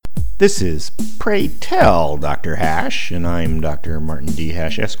This is Pray Tell Dr. Hash, and I'm Dr. Martin D.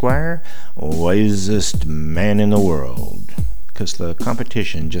 Hash, Esquire, wisest man in the world. 'Cause the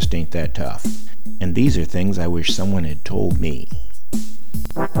competition just ain't that tough. And these are things I wish someone had told me.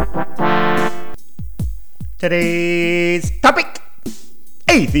 Today's topic: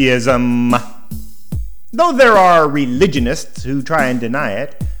 atheism. Though there are religionists who try and deny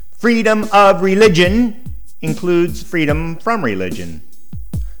it, freedom of religion includes freedom from religion.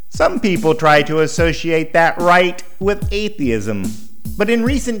 Some people try to associate that right with atheism, but in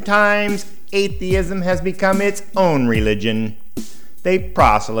recent times, atheism has become its own religion. They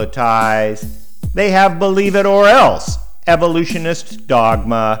proselytize, they have believe it or else evolutionist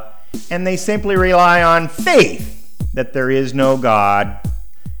dogma, and they simply rely on faith that there is no God.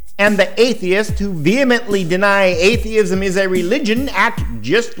 And the atheists who vehemently deny atheism is a religion act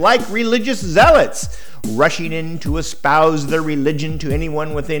just like religious zealots, rushing in to espouse their religion to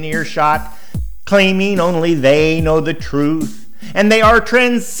anyone within earshot, claiming only they know the truth, and they are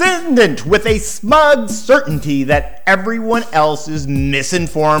transcendent with a smug certainty that everyone else is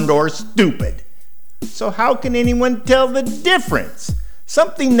misinformed or stupid. So how can anyone tell the difference?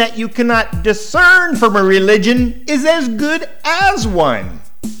 Something that you cannot discern from a religion is as good as one.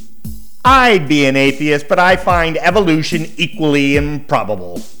 I'd be an atheist, but I find evolution equally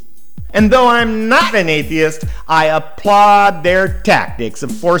improbable. And though I'm not an atheist, I applaud their tactics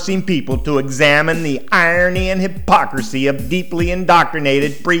of forcing people to examine the irony and hypocrisy of deeply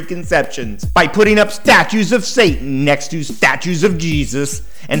indoctrinated preconceptions by putting up statues of Satan next to statues of Jesus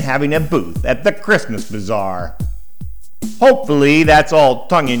and having a booth at the Christmas bazaar. Hopefully that's all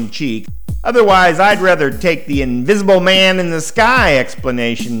tongue-in-cheek. Otherwise, I'd rather take the invisible man in the sky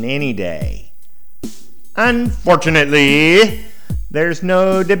explanation any day. Unfortunately, there's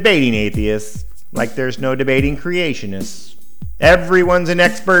no debating atheists, like there's no debating creationists. Everyone's an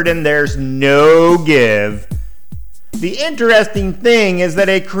expert and there's no give. The interesting thing is that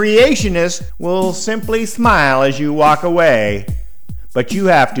a creationist will simply smile as you walk away, but you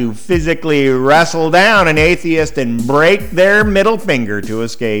have to physically wrestle down an atheist and break their middle finger to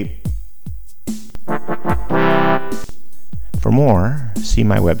escape. For more, see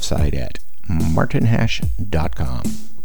my website at martinhash.com.